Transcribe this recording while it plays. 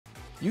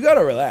You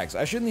gotta relax.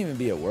 I shouldn't even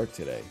be at work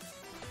today.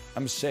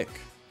 I'm sick.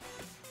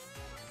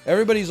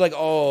 Everybody's like,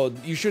 oh,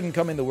 you shouldn't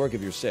come into work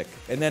if you're sick.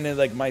 And then,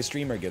 like, my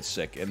streamer gets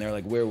sick. And they're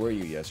like, where were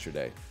you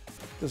yesterday?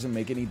 Doesn't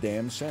make any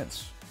damn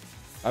sense.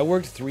 I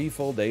worked 3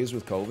 full days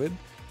with COVID.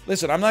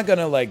 Listen, I'm not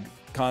gonna, like,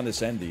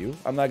 condescend to you.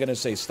 I'm not gonna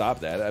say stop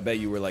that. I bet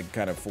you were, like,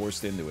 kind of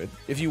forced into it.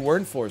 If you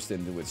weren't forced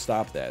into it,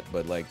 stop that.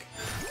 But, like,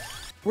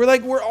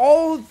 we're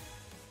all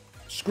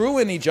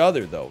screwing each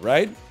other, though,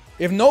 right?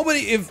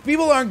 If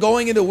people aren't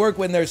going into work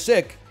when they're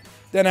sick,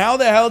 then how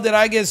the hell did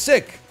I get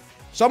sick?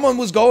 Someone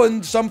was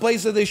going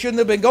someplace that they shouldn't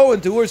have been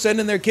going to, or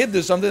sending their kid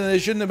to something that they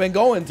shouldn't have been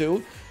going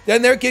to.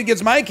 Then their kid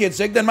gets my kid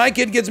sick, then my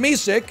kid gets me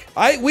sick.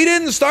 We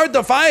didn't start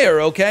the fire,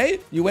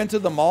 okay? You went to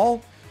the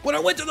mall? When I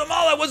went to the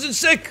mall, I wasn't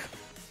sick.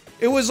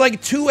 It was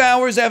like 2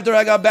 hours after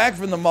I got back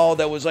from the mall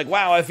that was like,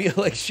 wow, I feel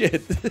like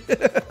shit.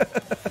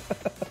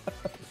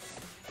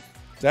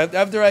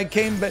 After I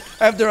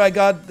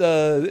got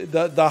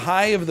the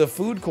high of the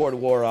food court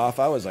wore off,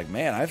 I was like,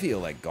 man, I feel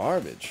like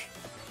garbage.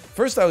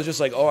 First, I was just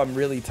like, oh, I'm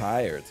really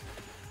tired.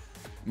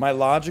 My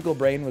logical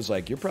brain was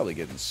like, you're probably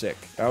getting sick.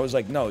 I was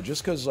like, no,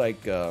 just because,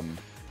 like,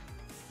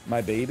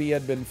 my baby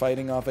had been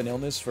fighting off an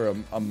illness for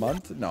a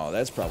month? No,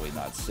 that's probably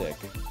not sick.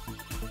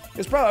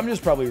 I'm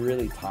just probably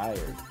really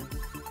tired.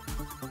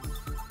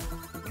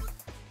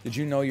 Did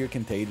you know you're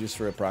contagious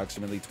for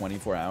approximately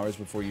 24 hours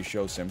before you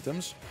show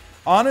symptoms?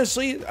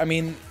 Honestly, I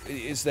mean,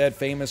 it's that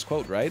famous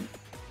quote, right?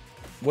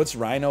 What's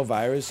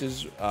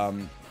rhinovirus's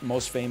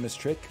most famous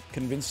trick?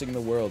 Convincing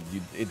the world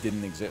it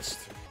didn't exist.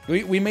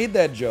 We made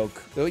that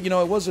joke. You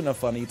know, it wasn't a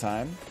funny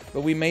time,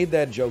 but we made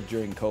that joke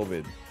during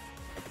COVID.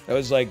 It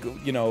was like,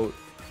 you know,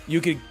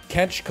 you could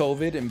catch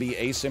COVID and be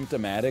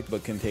asymptomatic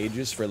but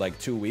contagious for like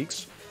 2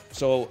 weeks.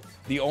 So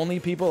the only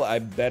people I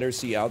better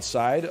see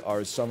outside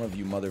are some of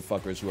you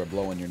motherfuckers who are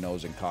blowing your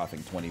nose and coughing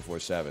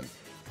 24/7.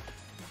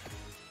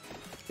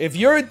 If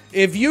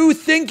you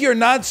think you're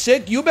not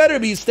sick, you better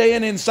be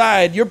staying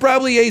inside. You're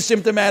probably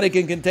asymptomatic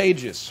and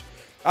contagious.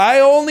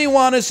 I only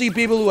want to see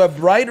people who have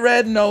bright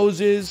red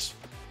noses,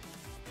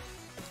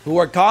 who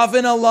are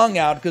coughing a lung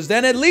out, because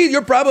then at least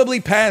you're probably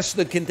past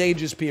the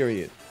contagious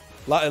period.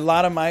 A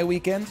lot of my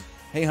weekend,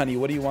 hey honey,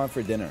 what do you want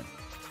for dinner?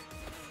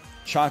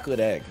 Chocolate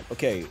egg.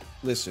 Okay,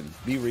 listen,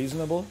 be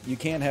reasonable. You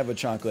can't have a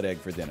chocolate egg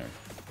for dinner.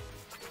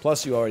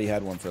 Plus, you already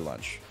had one for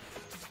lunch.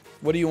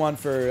 What do you want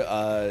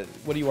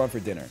for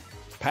dinner?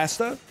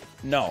 Pasta?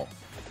 No.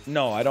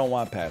 No, I don't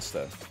want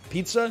pasta.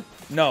 Pizza?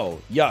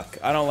 No. Yuck.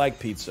 I don't like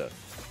pizza.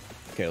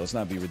 Okay, let's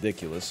not be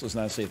ridiculous. Let's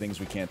not say things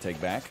we can't take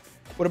back.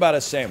 What about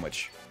a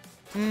sandwich?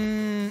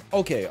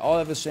 Okay, I'll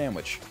have a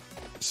sandwich.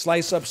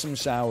 Slice up some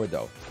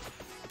sourdough.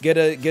 Get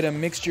a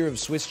mixture of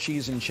Swiss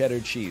cheese and cheddar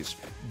cheese.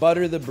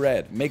 Butter the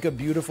bread. Make a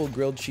beautiful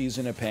grilled cheese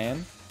in a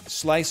pan.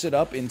 Slice it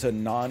up into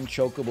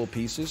non-chokeable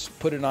pieces.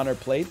 Put it on her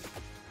plate.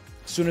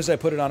 As soon as I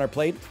put it on her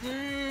plate,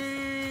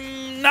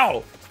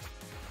 no!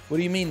 What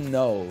do you mean,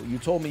 no? You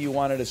told me you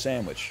wanted a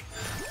sandwich.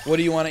 What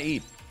do you want to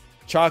eat?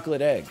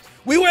 Chocolate egg.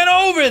 We went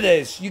over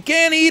this! You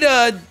can't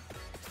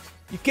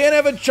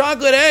have a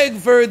chocolate egg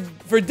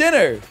for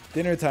dinner.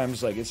 Dinner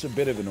time's like, it's a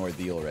bit of an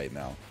ordeal right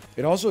now.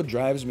 It also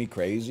drives me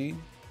crazy.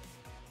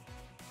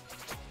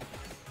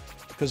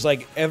 Because,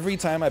 like, every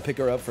time I pick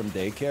her up from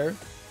daycare,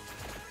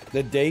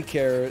 the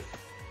daycare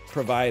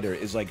provider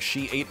is like,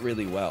 she ate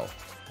really well.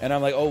 And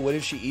I'm like, oh, what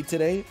did she eat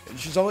today? And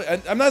she's always,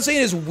 I'm not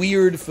saying it's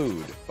weird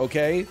food,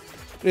 okay?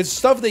 It's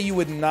stuff that you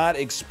would not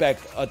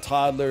expect a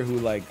toddler who,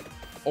 like,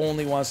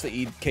 only wants to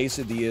eat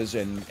quesadillas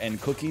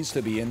and cookies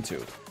to be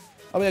into.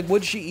 I'll be like,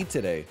 what'd she eat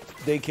today?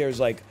 Daycare's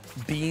like,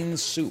 bean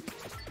soup.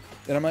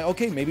 And I'm like,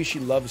 okay, maybe she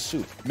loves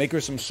soup. Make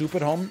her some soup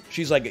at home.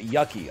 She's like,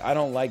 yucky, I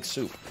don't like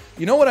soup.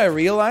 You know what I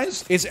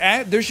realized?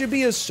 There should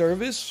be a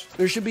service.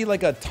 There should be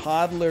like a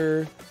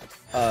toddler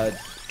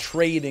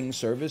trading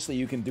service that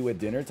you can do at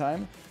dinner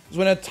time. Because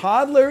when a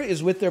toddler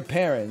is with their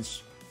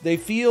parents, they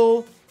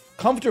feel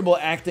comfortable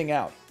acting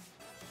out.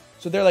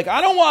 So they're like, I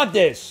don't want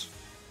this.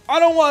 I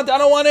don't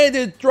want it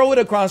to throw it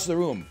across the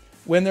room.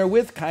 When they're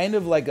with kind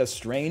of like a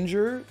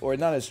stranger, or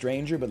not a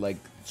stranger, but like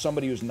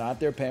somebody who's not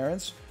their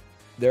parents,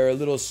 they're a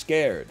little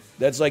scared.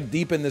 That's like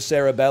deep in the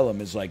cerebellum,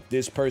 is like,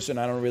 this person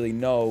I don't really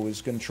know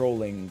is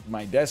controlling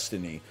my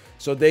destiny.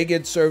 So they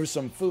get served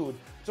some food.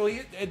 So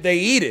they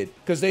eat it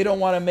because they don't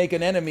want to make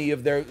an enemy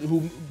of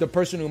the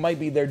person who might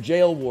be their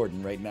jail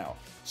warden right now.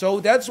 So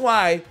that's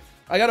why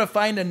I gotta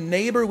find a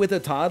neighbor with a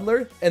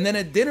toddler, and then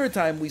at dinner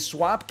time we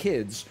swap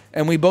kids,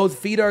 and we both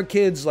feed our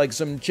kids like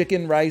some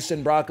chicken, rice,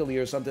 and broccoli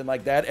or something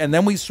like that, and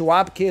then we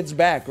swap kids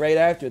back right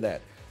after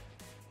that.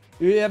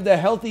 You have the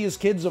healthiest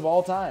kids of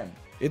all time.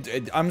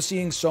 I'm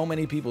seeing so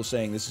many people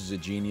saying this is a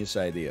genius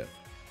idea.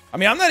 I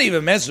mean, I'm not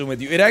even messing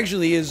with you. It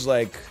actually is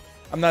like,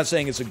 I'm not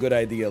saying it's a good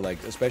idea,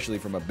 like, especially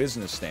from a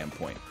business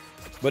standpoint,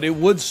 but it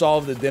would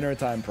solve the dinner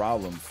time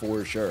problem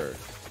for sure.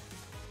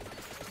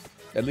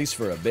 At least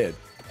for a bit.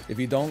 If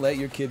you don't let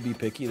your kid be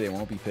picky, they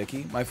won't be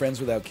picky. My friends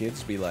without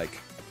kids be like,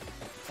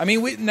 I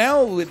mean,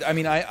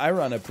 I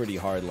run a pretty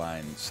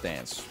hardline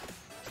stance.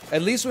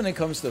 At least when it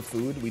comes to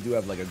food, we do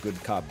have like a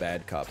good cop,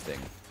 bad cop thing.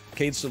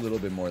 Kate's a little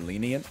bit more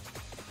lenient.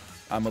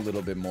 I'm a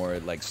little bit more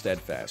like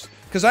steadfast.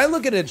 Because I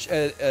look at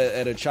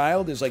a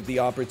child as like the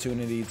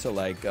opportunity to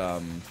like,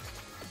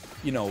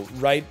 you know,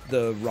 right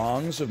the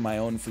wrongs of my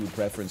own food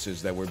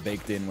preferences that were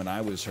baked in when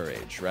I was her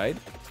age, right?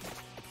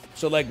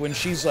 So like when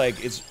she's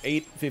like, it's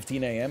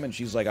 8:15 a.m. and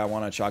she's like, I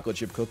want a chocolate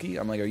chip cookie.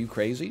 I'm like, are you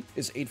crazy?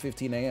 It's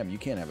 8:15 a.m. You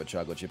can't have a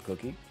chocolate chip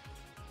cookie.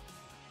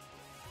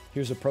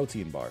 Here's a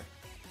protein bar.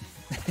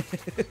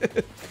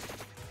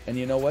 And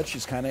you know what?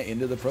 She's kind of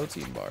into the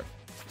protein bar.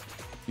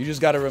 You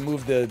just got to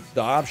remove the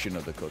option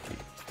of the cookie.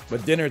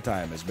 But dinner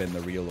time has been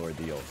the real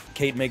ordeal.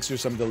 Kate makes her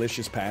some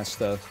delicious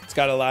pasta. It's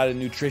got a lot of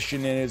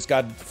nutrition in it. It's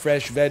got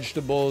fresh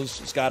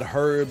vegetables. It's got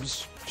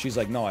herbs. She's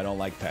like, no, I don't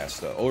like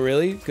pasta. Oh,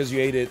 really? Because you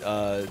ate it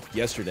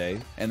yesterday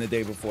and the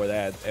day before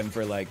that. And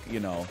for like, you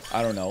know,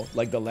 I don't know,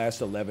 like the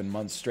last 11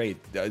 months straight,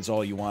 it's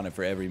all you wanted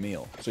for every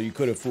meal. So you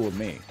could have fooled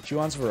me. She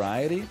wants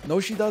variety? No,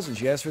 she doesn't.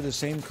 She asks for the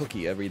same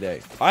cookie every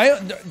day.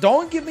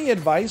 Don't give me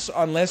advice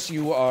unless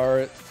you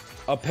are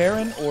a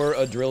parent or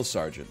a drill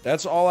sergeant.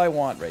 That's all I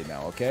want right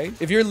now, okay?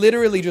 If you're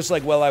literally just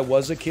like, well, I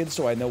was a kid,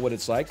 so I know what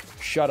it's like,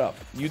 shut up.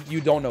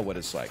 You don't know what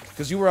it's like.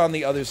 Because you were on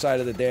the other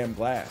side of the damn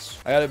glass.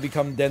 I gotta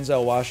become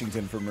Denzel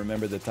Washington from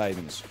Remember the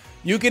Titans.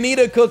 You can eat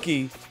a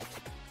cookie,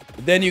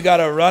 but then you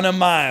gotta run a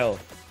mile.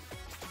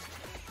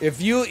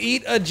 If you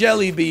eat a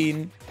jelly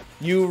bean,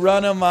 you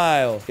run a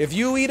mile. If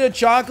you eat a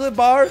chocolate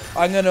bar,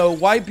 I'm gonna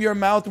wipe your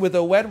mouth with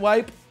a wet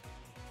wipe,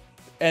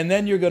 and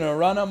then you're gonna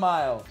run a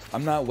mile.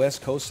 I'm not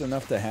West Coast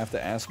enough to have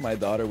to ask my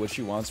daughter what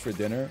she wants for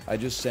dinner. I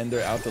just send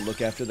her out to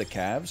look after the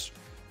calves.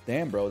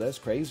 Damn, bro, that's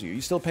crazy. Are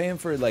you still paying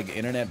for like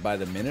internet by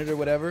the minute or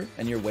whatever?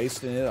 And you're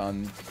wasting it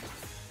on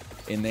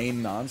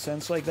inane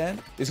nonsense like that?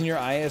 Isn't your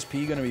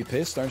ISP gonna be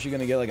pissed? Aren't you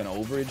gonna get like an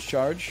overage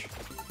charge?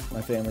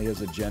 My family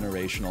has a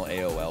generational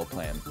AOL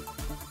plan.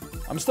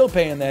 I'm still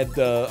paying that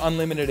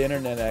unlimited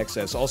internet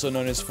access, also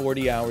known as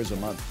 40 hours a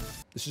month.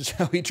 This is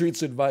how he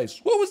treats advice.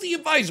 What was the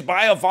advice?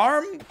 Buy a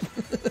farm?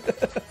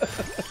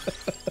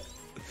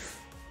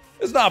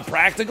 It's not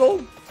practical.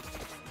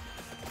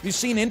 Have you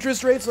seen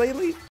interest rates lately?